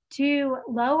healthier, to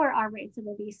lower our rates of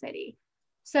obesity.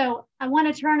 So I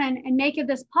want to turn and make it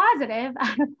this positive.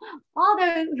 All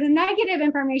the negative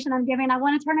information I'm giving, I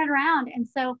want to turn it around. And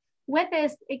so with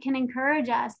this, it can encourage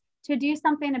us to do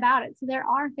something about it. So there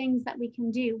are things that we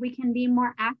can do. We can be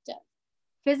more active.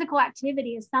 Physical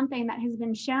activity is something that has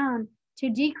been shown to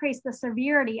decrease the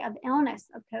severity of illness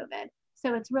of COVID.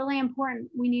 So it's really important.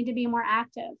 We need to be more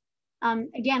active.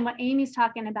 Again, what Amy's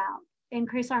talking about,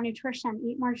 increase our nutrition,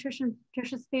 eat more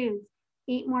nutritious foods,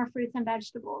 eat more fruits and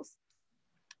vegetables.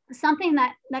 Something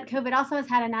that COVID also has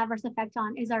had an adverse effect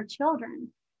on is our children.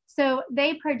 So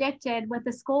they predicted with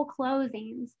the school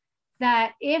closings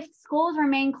that if schools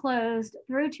remain closed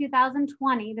through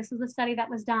 2020, this was a study that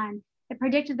was done, it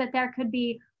predicted that there could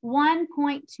be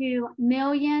 1.2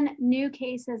 million new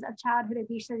cases of childhood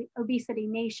obesity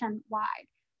nationwide.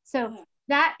 So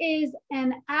that is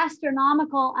an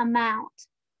astronomical amount.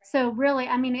 So really,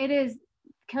 I mean,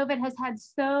 COVID has had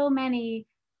so many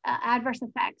adverse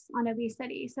effects on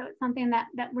obesity. So it's something that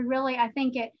we really, I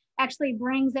think it actually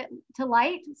brings it to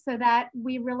light so that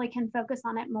we really can focus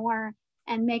on it more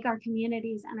and make our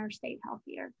communities and our state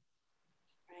healthier.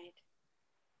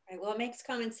 Right. Well, it makes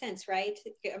common sense, right?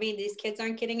 I mean, these kids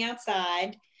aren't getting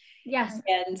outside. Yes.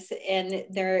 And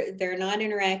they're not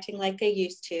interacting like they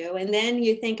used to. And then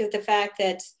you think of the fact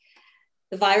that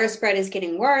the virus spread is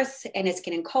getting worse and it's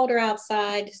getting colder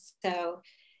outside. So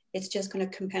it's just going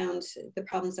to compound the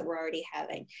problems that we're already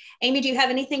having. Amy, do you have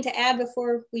anything to add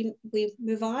before we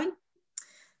move on?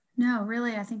 No,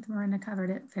 really, I think Merinda covered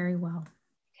it very well.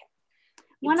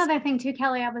 One other thing too,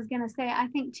 Kelly, I was going to say, I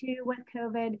think too with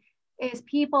COVID is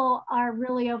people are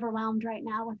really overwhelmed right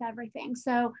now with everything.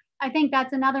 So I think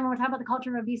that's another, when we're talking about the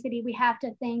culture of obesity, we have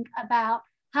to think about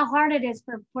how hard it is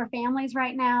for families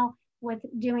right now with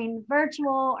doing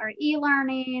virtual or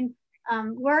e-learning,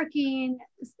 working,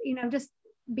 just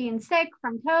being sick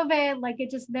from COVID, like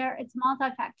it's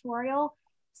multifactorial.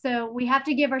 So we have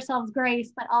to give ourselves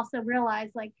grace, but also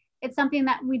realize like it's something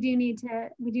that we do need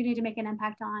to make an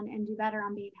impact on and do better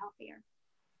on being healthier.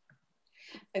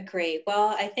 Agree.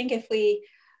 Well, I think if we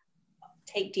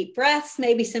take deep breaths,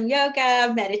 maybe some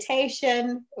yoga,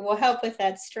 meditation, will help with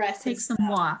that stress. Take some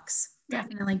walks.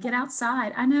 Definitely get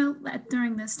outside. I know that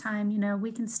during this time,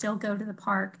 we can still go to the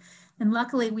park. And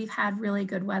luckily, we've had really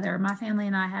good weather. My family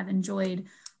and I have enjoyed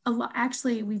a lot.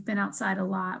 Actually, we've been outside a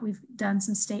lot. We've done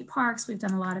some state parks. We've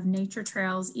done a lot of nature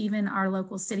trails, even our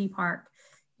local city park.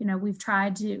 We've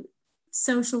tried to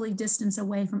socially distance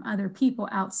away from other people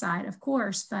outside, of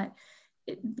course, but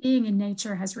being in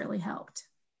nature has really helped.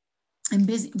 And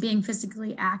being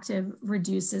physically active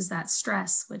reduces that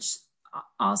stress, which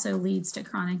also leads to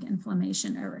chronic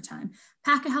inflammation over time.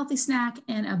 Pack a healthy snack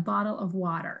and a bottle of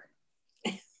water.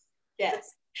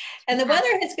 Yes. And the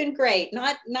weather has been great.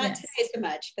 Not yes. Today so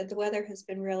much, but the weather has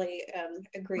been really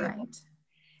agreeable. Right.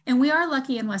 And we are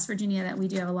lucky in West Virginia that we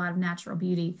do have a lot of natural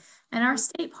beauty. And our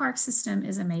state park system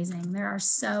is amazing. There are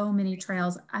so many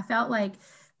trails. I felt like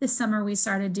this summer we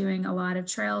started doing a lot of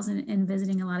trails and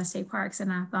visiting a lot of state parks.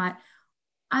 And I thought,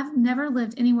 I've never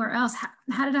lived anywhere else.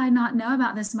 How did I not know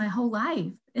about this my whole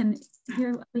life? And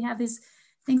here we have these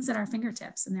things at our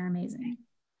fingertips and they're amazing.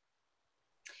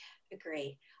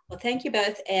 Agree. Well, thank you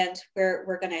both. And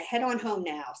we're going to head on home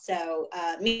now. So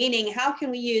meaning, how can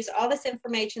we use all this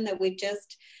information that we've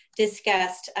just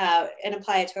discussed and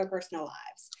apply it to our personal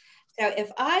lives? So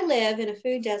if I live in a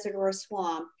food desert or a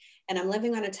swamp and I'm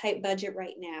living on a tight budget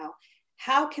right now,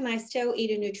 how can I still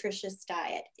eat a nutritious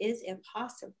diet? Is it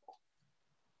possible?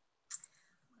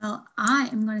 Well, I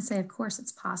am going to say, of course,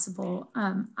 it's possible.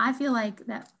 I feel like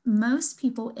that most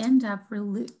people end up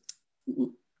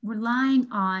relying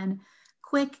on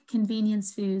quick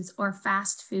convenience foods or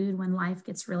fast food when life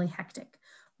gets really hectic,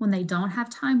 when they don't have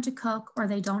time to cook or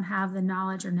they don't have the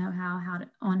knowledge or know-how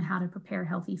on how to prepare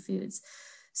healthy foods.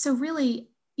 So really,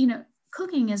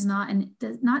 cooking is not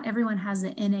everyone has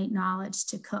the innate knowledge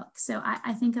to cook. So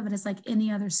I think of it as like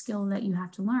any other skill that you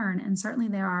have to learn. And certainly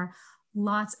there are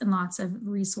lots and lots of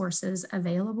resources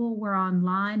available. We're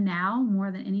online now more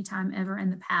than any time ever in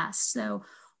the past. So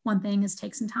one thing is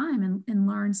take some time and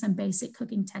learn some basic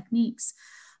cooking techniques.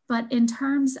 But in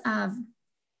terms of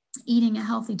eating a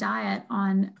healthy diet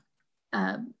on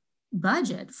a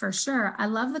budget, for sure, I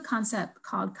love the concept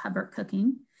called cupboard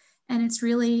cooking. And it's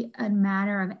really a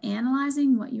matter of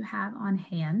analyzing what you have on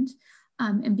hand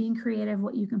and being creative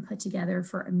what you can put together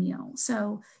for a meal.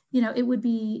 So, it would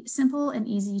be simple and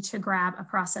easy to grab a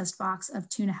processed box of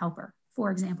tuna helper, for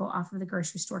example, off of the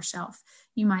grocery store shelf.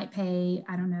 You might pay,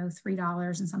 I don't know,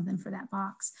 $3 and something for that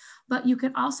box. But you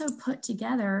could also put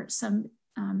together some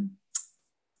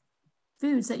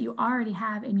foods that you already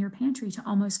have in your pantry to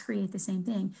almost create the same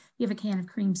thing. You have a can of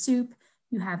cream soup,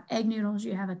 you have egg noodles,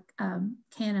 you have a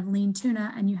can of lean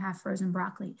tuna, and you have frozen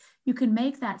broccoli. You can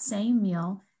make that same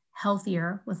meal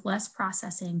healthier with less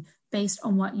processing based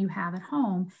on what you have at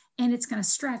home. And it's going to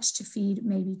stretch to feed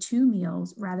maybe 2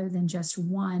 meals rather than just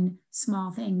one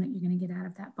small thing that you're going to get out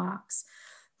of that box.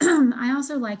 I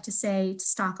also like to say to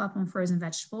stock up on frozen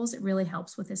vegetables. It really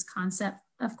helps with this concept.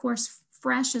 Of course,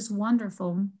 fresh is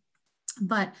wonderful,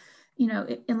 but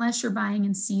unless you're buying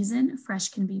in season, fresh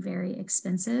can be very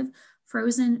expensive.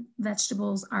 Frozen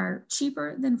vegetables are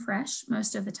cheaper than fresh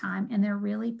most of the time, and they're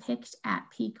really picked at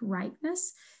peak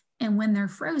ripeness. And when they're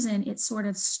frozen, it sort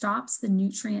of stops the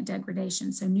nutrient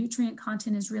degradation. So nutrient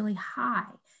content is really high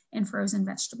in frozen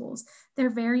vegetables.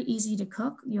 They're very easy to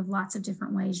cook. You have lots of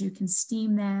different ways. You can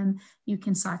steam them, you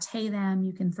can saute them,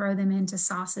 you can throw them into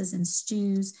sauces and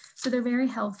stews. So they're very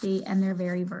healthy and they're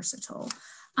very versatile.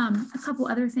 A couple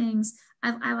other things,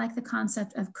 I like the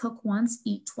concept of cook once,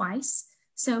 eat twice.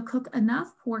 So cook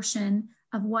enough portion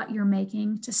of what you're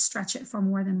making to stretch it for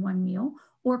more than one meal,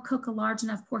 or cook a large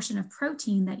enough portion of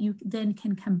protein that you then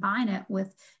can combine it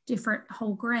with different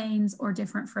whole grains or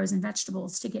different frozen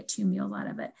vegetables to get 2 meals out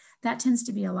of it. That tends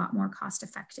to be a lot more cost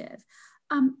effective.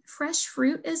 Fresh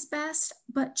fruit is best,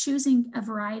 but choosing a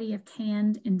variety of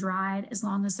canned and dried, as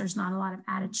long as there's not a lot of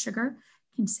added sugar,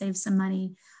 can save some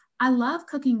money. I love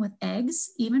cooking with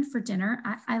eggs, even for dinner.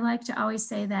 I like to always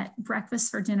say that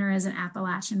breakfast for dinner is an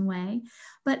Appalachian way,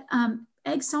 but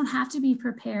eggs don't have to be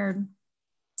prepared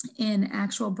in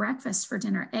actual breakfast for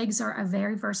dinner. Eggs are a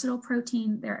very versatile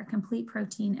protein. They're a complete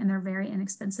protein and they're very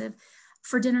inexpensive.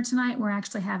 For dinner tonight, we're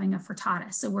actually having a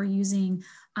frittata. So we're using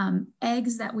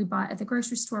eggs that we bought at the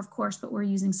grocery store, of course, but we're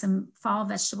using some fall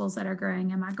vegetables that are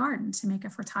growing in my garden to make a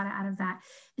frittata out of that.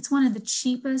 It's one of the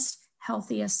cheapest,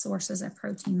 healthiest sources of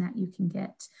protein that you can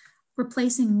get.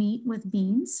 Replacing meat with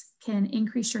beans can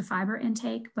increase your fiber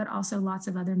intake, but also lots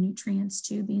of other nutrients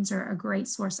too. Beans are a great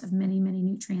source of many, many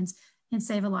nutrients and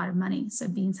save a lot of money. So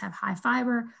beans have high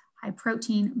fiber, high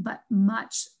protein, but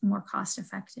much more cost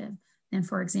effective than,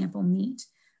 for example, meat.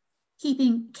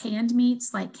 Keeping canned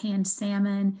meats like canned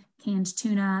salmon, canned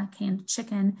tuna, canned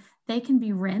chicken, they can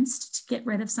be rinsed to get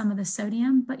rid of some of the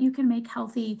sodium, but you can make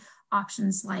healthy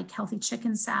options like healthy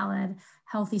chicken salad,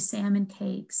 healthy salmon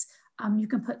cakes. You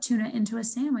can put tuna into a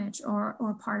sandwich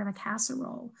or part of a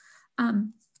casserole.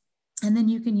 And then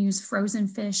you can use frozen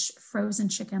fish, frozen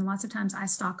chicken. Lots of times I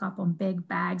stock up on big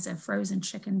bags of frozen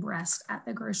chicken breast at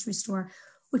the grocery store,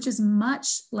 which is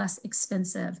much less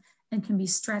expensive and can be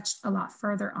stretched a lot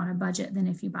further on a budget than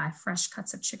if you buy fresh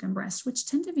cuts of chicken breast, which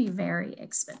tend to be very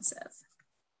expensive.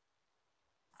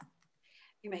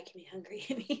 You're making me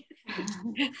hungry.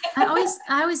 I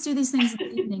always do these things in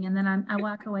the evening, and then I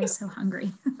walk away so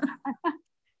hungry.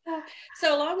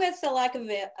 So along with the lack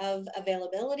of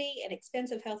availability and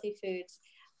expensive healthy foods,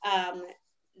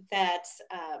 that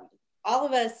all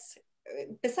of us,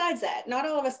 besides that, not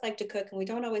all of us like to cook and we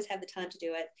don't always have the time to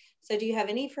do it. So do you have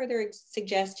any further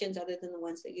suggestions other than the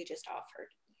ones that you just offered?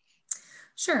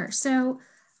 Sure. So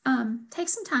take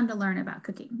some time to learn about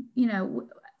cooking.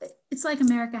 it's like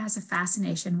America has a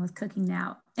fascination with cooking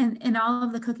now. And all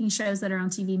of the cooking shows that are on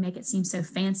TV make it seem so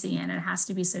fancy and it has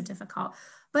to be so difficult,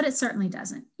 but it certainly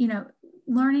doesn't. You know,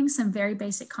 learning some very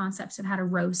basic concepts of how to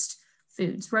roast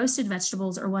foods. Roasted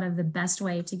vegetables are one of the best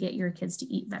ways to get your kids to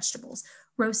eat vegetables.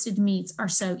 Roasted meats are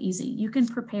so easy. You can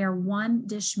prepare one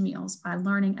dish meals by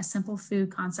learning a simple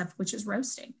food concept, which is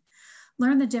roasting.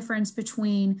 Learn the difference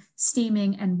between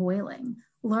steaming and boiling.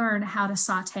 Learn how to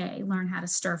saute, learn how to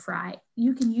stir fry.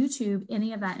 You can YouTube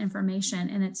any of that information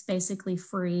and it's basically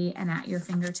free and at your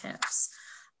fingertips.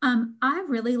 I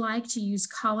really like to use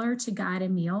color to guide a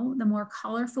meal. The more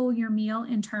colorful your meal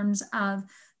in terms of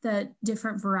the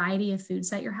different variety of foods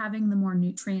that you're having, the more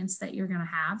nutrients that you're going to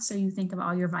have. So you think of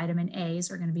all your vitamin A's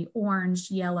are going to be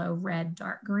orange, yellow, red,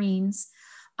 dark greens.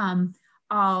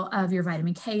 All of your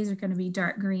vitamin K's are going to be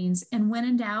dark greens. And when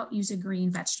in doubt, use a green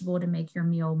vegetable to make your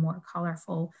meal more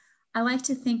colorful. I like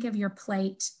to think of your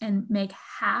plate and make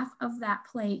half of that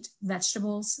plate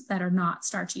vegetables that are not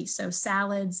starchy. So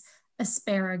salads,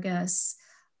 asparagus,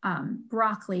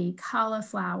 broccoli,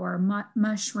 cauliflower,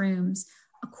 mushrooms.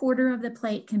 A quarter of the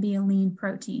plate can be a lean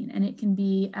protein, and it can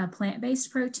be a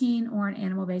plant-based protein or an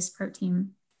animal-based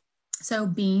protein. So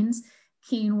beans,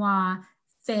 quinoa,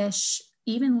 fish,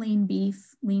 even lean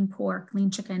beef, lean pork, lean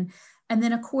chicken, and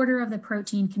then a quarter of the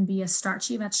protein can be a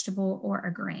starchy vegetable or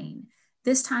a grain.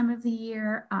 This time of the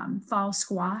year, fall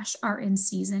squash are in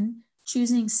season.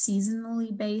 Choosing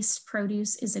seasonally based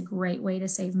produce is a great way to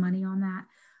save money on that.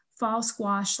 Fall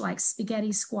squash like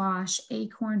spaghetti squash,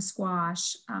 acorn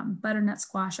squash, butternut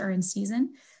squash are in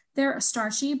season. They're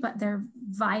starchy, but they're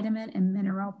vitamin and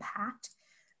mineral packed.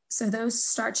 So those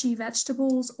starchy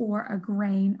vegetables or a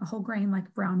grain, a whole grain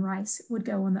like brown rice would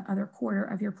go on the other quarter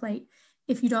of your plate.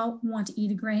 If you don't want to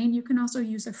eat a grain, you can also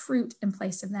use a fruit in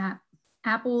place of that.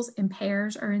 Apples and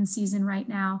pears are in season right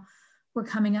now. We're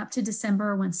coming up to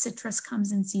December when citrus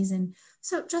comes in season.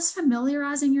 So just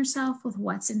familiarizing yourself with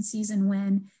what's in season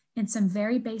when in some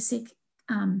very basic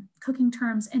cooking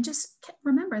terms, and just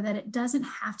remember that it doesn't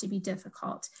have to be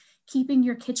difficult. Keeping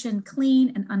your kitchen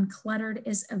clean and uncluttered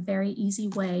is a very easy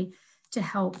way to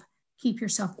help keep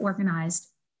yourself organized.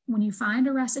 When you find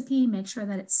a recipe, make sure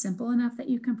that it's simple enough that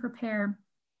you can prepare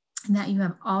and that you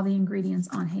have all the ingredients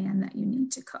on hand that you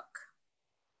need to cook.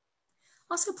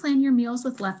 Also plan your meals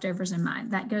with leftovers in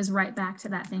mind. That goes right back to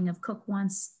that thing of cook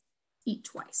once, eat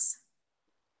twice.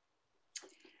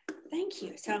 Thank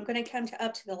you. So I'm going to come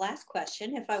up to the last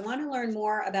question. If I want to learn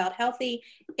more about healthy,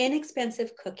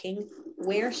 inexpensive cooking,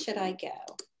 where should I go?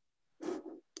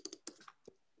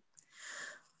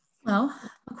 Well,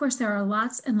 of course, there are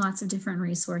lots and lots of different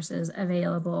resources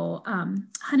available.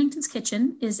 Huntington's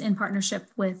Kitchen is in partnership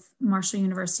with Marshall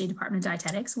University Department of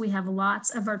Dietetics. We have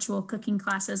lots of virtual cooking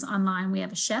classes online. We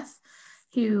have a chef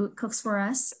who cooks for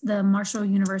us. The Marshall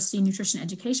University Nutrition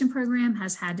Education Program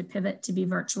has had to pivot to be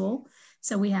virtual.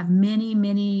 So we have many,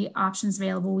 many options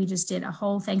available. We just did a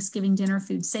whole Thanksgiving dinner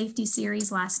food safety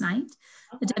series last night.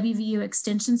 The WVU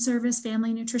Extension Service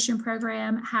Family Nutrition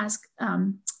Program has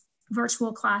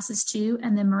virtual classes too.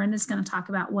 And then Merinda's going to talk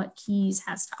about what Keys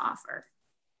has to offer.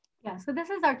 Yeah, so this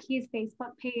is our Keys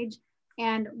Facebook page,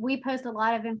 and we post a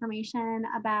lot of information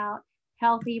about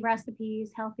healthy recipes,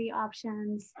 healthy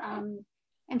options,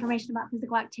 information about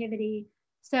physical activity.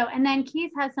 So, and then Keys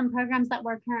has some programs that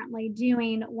we're currently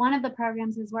doing. One of the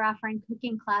programs is we're offering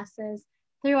cooking classes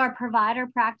through our provider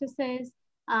practices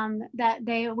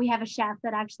we have a chef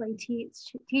that actually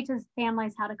teaches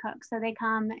families how to cook. So they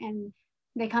come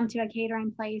to a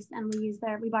catering place and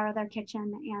we borrow their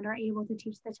kitchen and are able to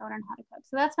teach the children how to cook.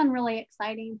 So that's been really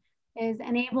exciting, is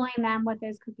enabling them with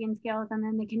those cooking skills, and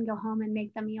then they can go home and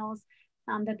make the meals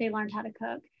that they learned how to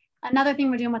cook. Another thing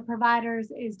we're doing with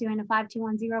providers is doing a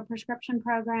 5210 prescription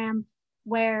program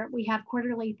where we have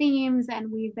quarterly themes,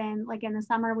 and we've been, like in the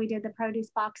summer, we did the produce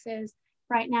boxes.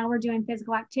 Right now we're doing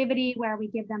physical activity where we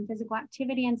give them physical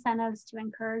activity incentives to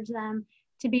encourage them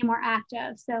to be more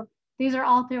active. So these are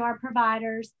all through our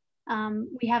providers.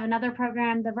 We have another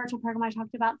program, the virtual program I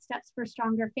talked about, Steps for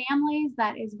Stronger Families,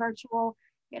 that is virtual.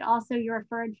 It also, you're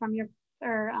referred from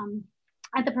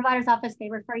at the provider's office, they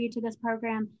refer you to this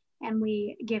program, and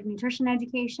we give nutrition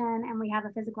education, and we have a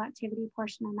physical activity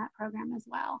portion in that program as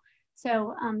well.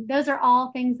 So those are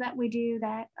all things that we do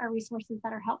that are resources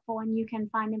that are helpful, and you can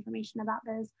find information about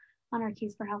those on our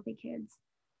Keys for Healthy Kids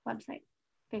website,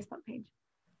 Facebook page.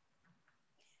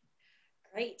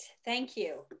 Great, thank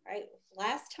you. All right,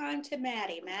 last time to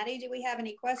Maddie. Maddie, do we have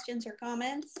any questions or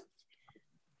comments?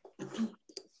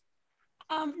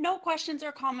 No questions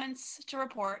or comments to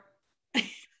report.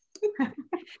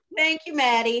 Thank you,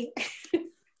 Maddie.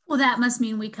 Well, that must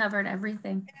mean we covered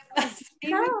everything.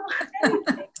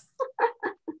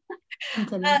 I'm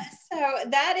kidding. So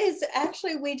that is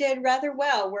actually, we did rather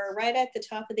well. We're right at the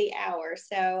top of the hour.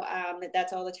 So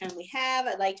that's all the time we have.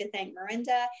 I'd like to thank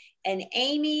Merinda and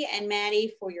Amy and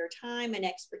Maddie for your time and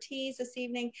expertise this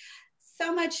evening.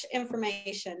 So much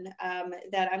information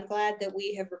that I'm glad that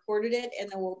we have recorded it and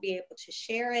then we'll be able to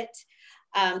share it.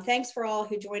 Thanks for all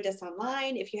who joined us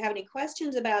online. If you have any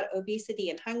questions about obesity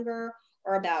and hunger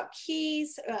or about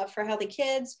keys for healthy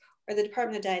kids or the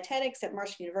Department of Dietetics at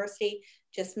Marshall University,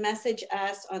 just message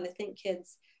us on the Think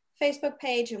Kids Facebook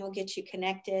page and we'll get you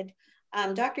connected.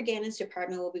 Dr. Gannon's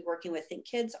department will be working with Think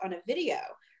Kids on a video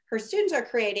her students are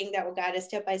creating that will guide us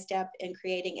step by step in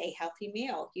creating a healthy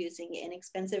meal using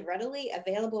inexpensive, readily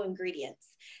available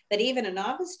ingredients that even a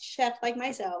novice chef like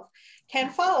myself can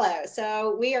follow.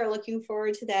 So we are looking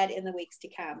forward to that in the weeks to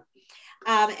come.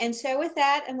 And so with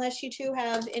that, unless you two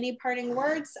have any parting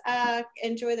words,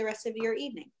 enjoy the rest of your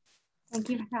evening. Thank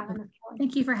you for having us.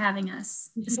 Thank you for having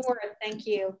us. Sure, thank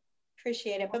you.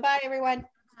 Appreciate it. Bye-bye, everyone.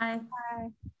 Bye. Bye.